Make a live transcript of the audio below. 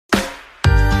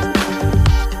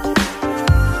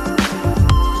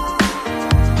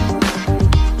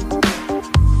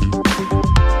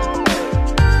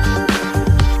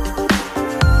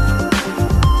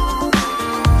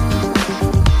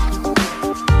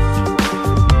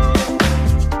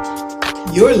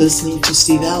You're listening to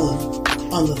Steve Allen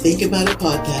on the Think About It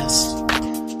podcast.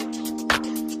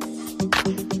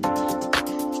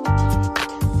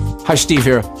 Hi, Steve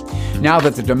here. Now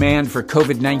that the demand for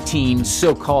COVID-19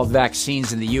 so-called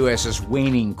vaccines in the U.S. is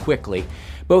waning quickly,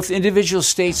 both individual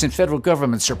states and federal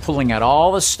governments are pulling out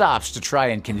all the stops to try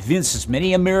and convince as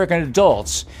many American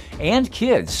adults and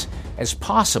kids as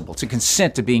possible to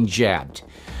consent to being jabbed.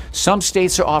 Some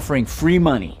states are offering free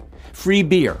money, free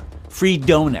beer, free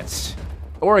donuts.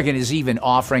 Oregon is even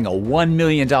offering a $1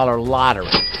 million lottery,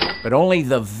 but only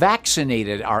the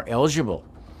vaccinated are eligible.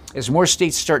 As more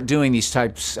states start doing these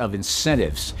types of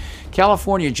incentives,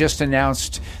 California just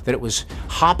announced that it was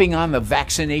hopping on the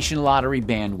vaccination lottery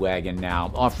bandwagon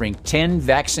now, offering 10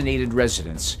 vaccinated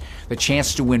residents the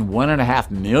chance to win $1.5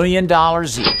 million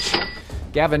each.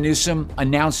 Gavin Newsom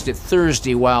announced it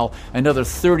Thursday, while another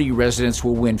 30 residents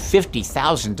will win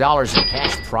 $50,000 in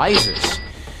cash prizes.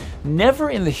 Never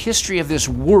in the history of this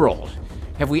world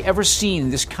have we ever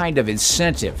seen this kind of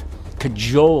incentive,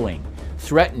 cajoling,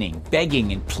 threatening,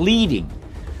 begging, and pleading,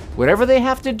 whatever they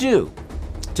have to do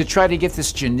to try to get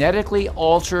this genetically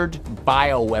altered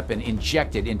bioweapon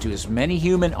injected into as many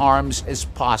human arms as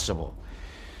possible.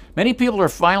 Many people are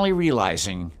finally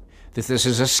realizing that this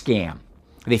is a scam.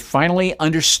 They finally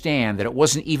understand that it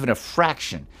wasn't even a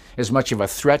fraction as much of a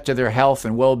threat to their health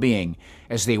and well-being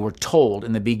as they were told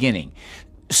in the beginning.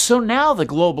 So now the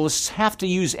globalists have to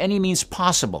use any means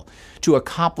possible to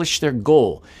accomplish their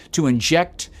goal, to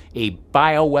inject a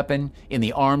bioweapon in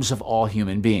the arms of all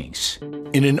human beings.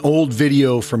 In an old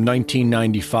video from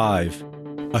 1995,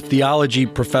 a theology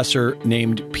professor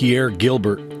named Pierre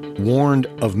Gilbert warned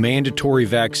of mandatory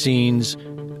vaccines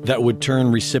that would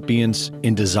turn recipients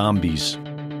into zombies.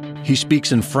 He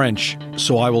speaks in French,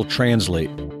 so I will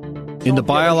translate. In the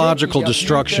biological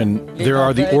destruction, there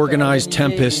are the organized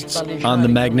tempests on the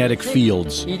magnetic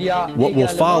fields. What will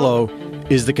follow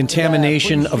is the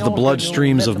contamination of the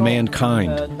bloodstreams of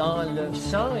mankind,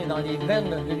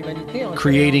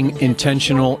 creating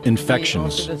intentional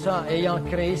infections.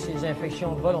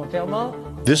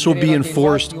 This will be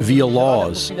enforced via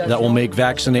laws that will make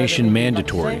vaccination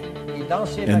mandatory.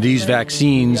 And these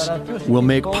vaccines will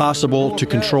make possible to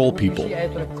control people.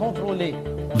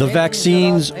 The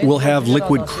vaccines will have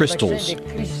liquid crystals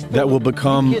that will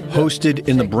become hosted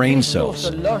in the brain cells,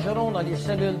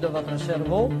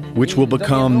 which will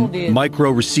become micro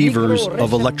receivers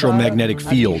of electromagnetic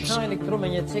fields,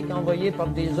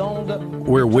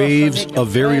 where waves of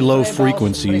very low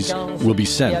frequencies will be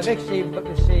sent.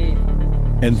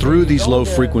 And through these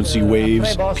low-frequency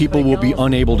waves, people will be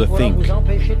unable to think.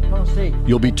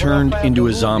 You'll be turned into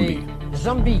a zombie.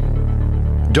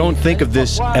 Don't think of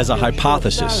this as a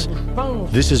hypothesis.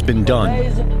 This has been done.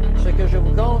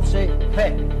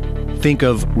 Think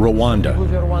of Rwanda.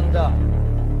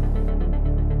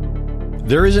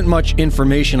 There isn't much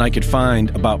information I could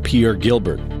find about Pierre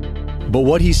Gilbert, but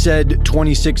what he said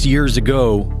 26 years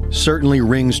ago certainly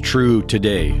rings true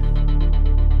today.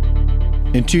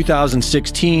 In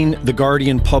 2016, The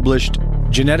Guardian published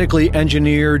Genetically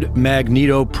Engineered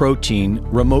Magnetoprotein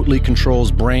Remotely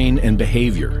Controls Brain and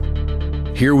Behavior.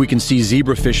 Here we can see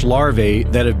zebrafish larvae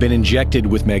that have been injected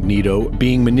with magneto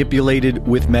being manipulated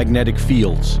with magnetic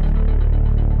fields.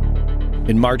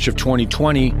 In March of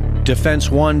 2020, Defense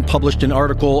One published an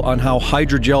article on how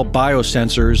hydrogel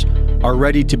biosensors are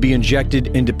ready to be injected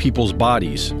into people's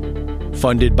bodies,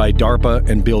 funded by DARPA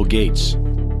and Bill Gates.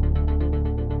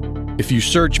 If you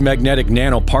search magnetic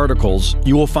nanoparticles,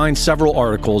 you will find several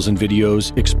articles and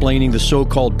videos explaining the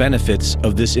so-called benefits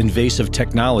of this invasive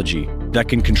technology that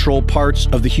can control parts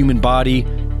of the human body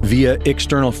via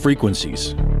external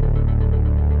frequencies.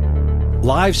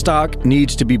 Livestock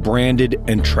needs to be branded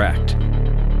and tracked,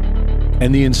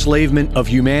 and the enslavement of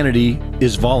humanity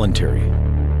is voluntary,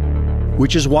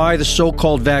 which is why the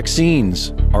so-called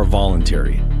vaccines are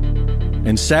voluntary.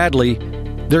 And sadly,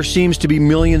 there seems to be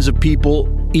millions of people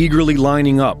eagerly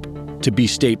lining up to be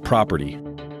state property.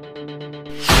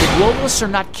 The globalists are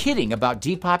not kidding about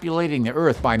depopulating the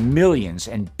earth by millions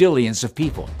and billions of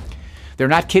people. They're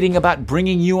not kidding about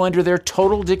bringing you under their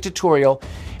total dictatorial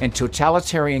and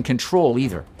totalitarian control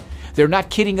either. They're not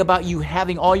kidding about you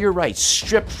having all your rights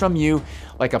stripped from you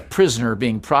like a prisoner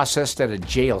being processed at a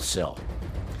jail cell.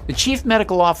 The chief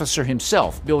medical officer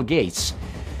himself, Bill Gates,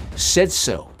 said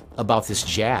so about this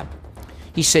jab.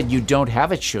 He said, "You don't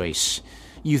have a choice.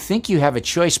 You think you have a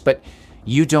choice, but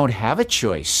you don't have a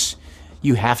choice.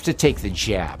 You have to take the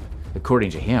jab,"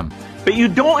 according to him. But you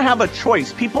don't have a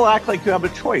choice. People act like you have a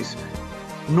choice.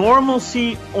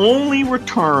 Normalcy only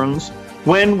returns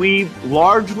when we've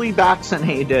largely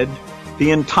vaccinated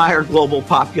the entire global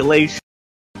population.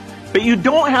 But you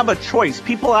don't have a choice.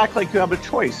 People act like you have a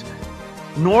choice.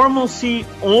 Normalcy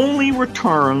only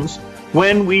returns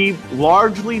when we've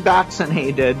largely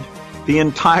vaccinated the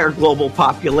entire global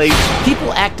population.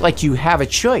 People act like you have a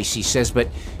choice, he says, but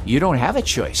you don't have a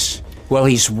choice. Well,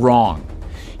 he's wrong.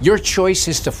 Your choice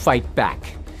is to fight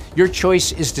back. Your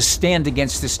choice is to stand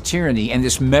against this tyranny and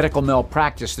this medical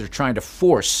malpractice they're trying to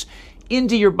force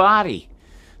into your body.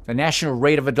 The national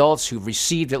rate of adults who've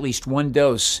received at least one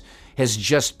dose has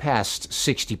just passed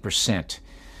 60%.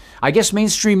 I guess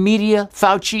mainstream media,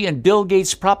 Fauci, and Bill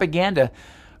Gates' propaganda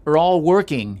are all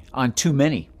working on too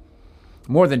many.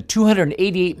 More than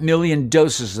 288 million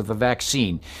doses of the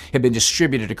vaccine have been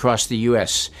distributed across the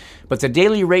U.S., but the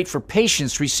daily rate for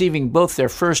patients receiving both their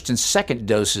first and second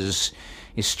doses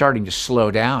is starting to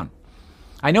slow down.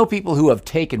 I know people who have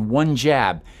taken one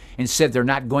jab and said they're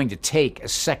not going to take a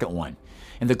second one,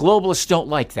 and the globalists don't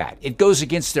like that. It goes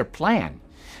against their plan.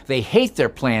 They hate their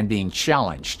plan being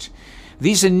challenged.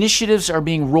 These initiatives are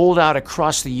being rolled out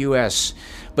across the U.S.,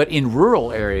 but in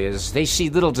rural areas, they see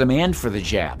little demand for the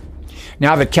jab.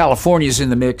 Now that California is in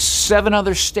the mix, 7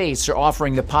 other states are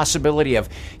offering the possibility of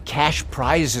cash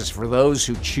prizes for those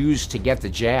who choose to get the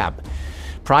jab.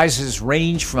 Prizes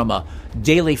range from a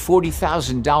daily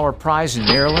 $40,000 prize in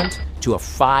Maryland to a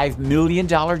 $5 million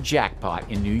jackpot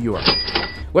in New York.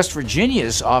 West Virginia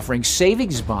is offering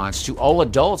savings bonds to all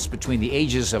adults between the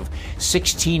ages of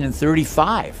 16 and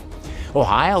 35.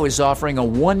 Ohio is offering a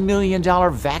 $1 million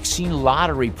vaccine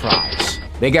lottery prize.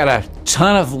 They got a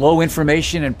ton of low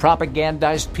information and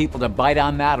propagandized people to bite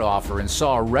on that offer and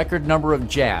saw a record number of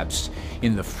jabs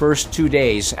in the first 2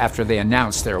 days after they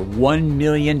announced their $1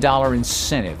 million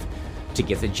incentive to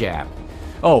get the jab.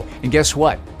 Oh, and guess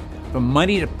what? The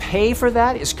money to pay for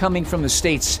that is coming from the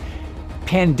state's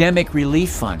pandemic relief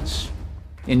funds.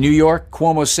 In New York,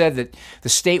 Cuomo said that the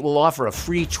state will offer a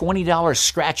free $20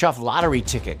 scratch-off lottery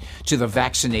ticket to the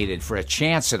vaccinated for a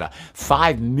chance at a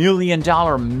 $5 million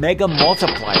mega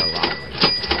multiplier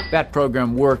lottery. That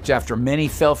program worked after many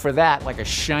fell for that like a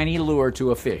shiny lure to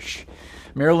a fish.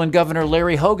 Maryland Governor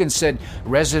Larry Hogan said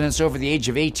residents over the age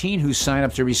of 18 who sign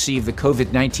up to receive the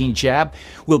COVID-19 jab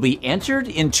will be entered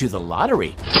into the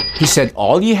lottery. He said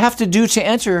all you have to do to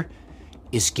enter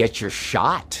is get your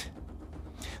shot.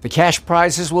 The cash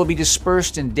prizes will be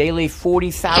dispersed in daily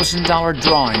 $40,000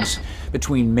 drawings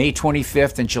between May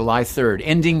 25th and July 3rd,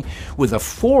 ending with a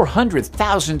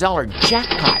 $400,000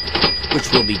 jackpot,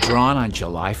 which will be drawn on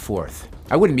July 4th.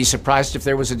 I wouldn't be surprised if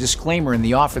there was a disclaimer in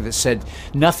the offer that said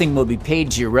nothing will be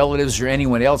paid to your relatives or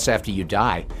anyone else after you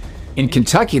die. In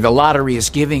Kentucky, the lottery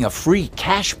is giving a free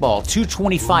cash ball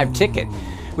 $2.25 ticket,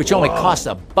 which only costs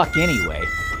 $1 anyway,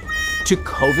 to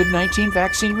COVID-19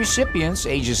 vaccine recipients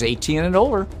ages 18 and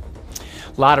older.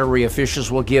 Lottery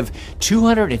officials will give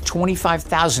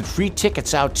 225,000 free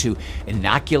tickets out to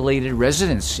inoculated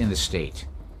residents in the state.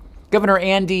 Governor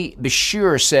Andy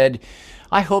Beshear said,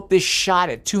 I hope this shot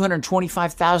at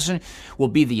 225,000 will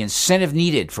be the incentive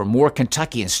needed for more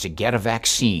Kentuckians to get a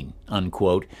vaccine,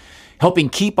 unquote. Helping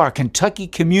keep our Kentucky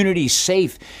community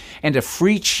safe and a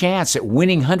free chance at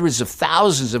winning hundreds of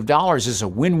thousands of dollars is a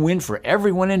win-win for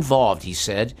everyone involved, he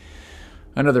said.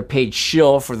 Another paid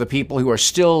shill for the people who are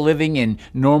still living in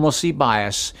normalcy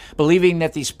bias, believing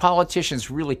that these politicians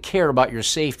really care about your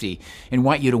safety and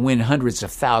want you to win hundreds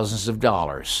of thousands of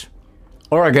dollars.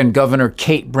 Oregon Governor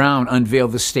Kate Brown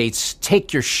unveiled the state's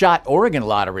Take Your Shot Oregon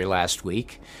lottery last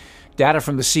week. Data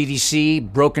from the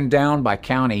CDC, broken down by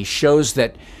county, shows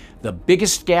that the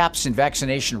biggest gaps in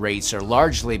vaccination rates are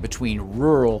largely between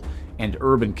rural and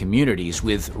urban communities,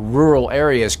 with rural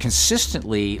areas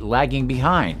consistently lagging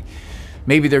behind.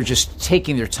 Maybe they're just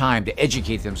taking their time to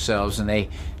educate themselves and they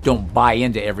don't buy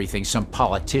into everything some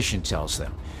politician tells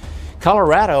them.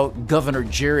 Colorado Governor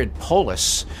Jared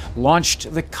Polis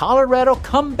launched the Colorado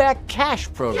Comeback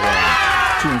Cash program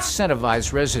to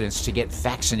incentivize residents to get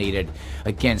vaccinated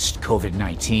against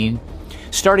COVID-19.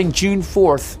 Starting June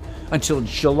 4th, until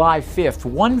July 5th,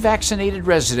 one vaccinated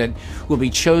resident will be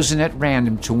chosen at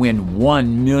random to win $1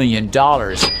 million,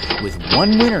 with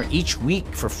one winner each week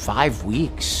for 5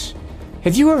 weeks.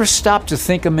 Have you ever stopped to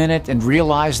think a minute and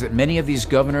realize that many of these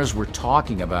governors we're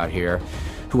talking about here,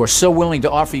 who are so willing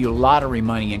to offer you lottery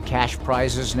money and cash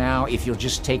prizes now if you'll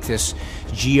just take this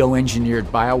geoengineered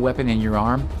bioweapon in your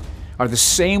arm, are the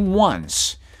same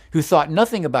ones who thought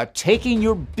nothing about taking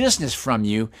your business from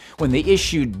you when they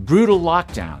issued brutal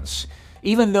lockdowns,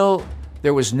 even though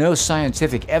there was no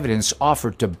scientific evidence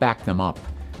offered to back them up.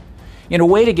 In a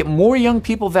way to get more young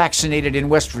people vaccinated in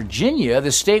West Virginia,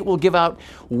 the state will give out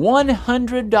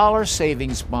 $100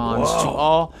 savings bonds to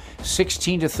all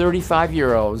 16 to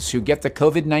 35-year-olds who get the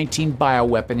COVID-19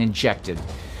 bioweapon injected.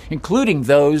 including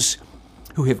those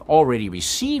who have already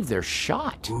received their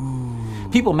shot.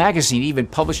 People magazine even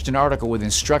published an article with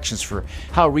instructions for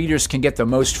how readers can get the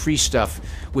most free stuff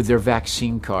with their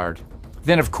vaccine card.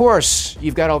 Then, of course,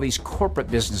 you've got all these corporate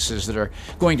businesses that are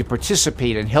going to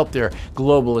participate and help their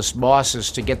globalist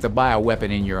bosses to get the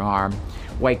bioweapon in your arm.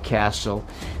 White Castle,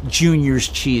 Junior's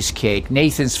Cheesecake,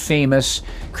 Nathan's Famous,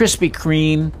 Krispy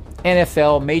Kreme,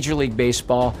 NFL, Major League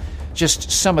Baseball,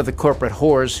 just some of the corporate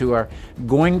whores who are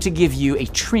going to give you a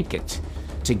trinket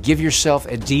to give yourself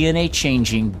a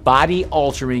DNA-changing,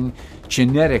 body-altering,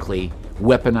 genetically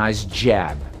weaponized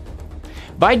jab.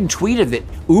 Biden tweeted that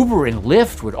Uber and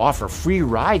Lyft would offer free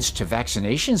rides to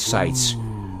vaccination sites.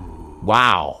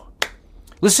 Wow.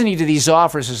 Listening to these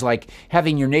offers is like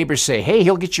having your neighbor say, hey,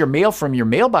 he'll get your mail from your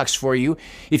mailbox for you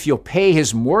if you'll pay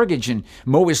his mortgage and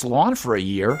mow his lawn for a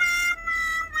year.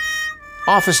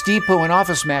 Office Depot and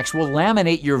Office Max will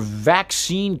laminate your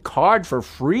vaccine card for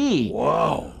free.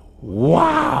 Whoa.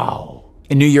 Wow.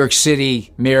 In New York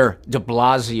City, Mayor de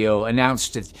Blasio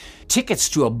announced that tickets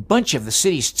to a bunch of the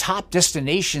city's top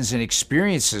destinations and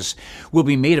experiences will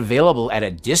be made available at a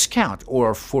discount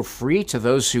or for free to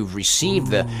those who've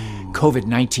received the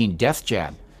COVID-19 death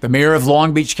jab. The mayor of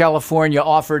Long Beach, California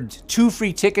offered 2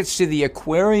 free tickets to the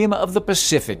Aquarium of the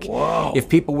Pacific if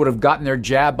people would have gotten their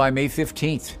jab by May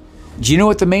 15th. Do you know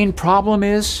what the main problem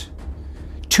is?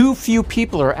 Too few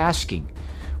people are asking,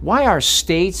 why are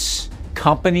states,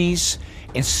 companies,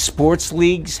 and sports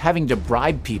leagues having to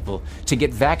bribe people to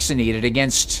get vaccinated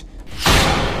against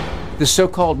the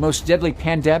so-called most deadly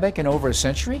pandemic in over a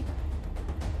century?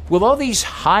 With all these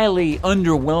highly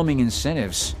underwhelming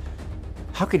incentives,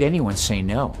 how could anyone say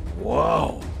no?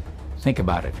 Whoa. Think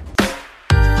about it.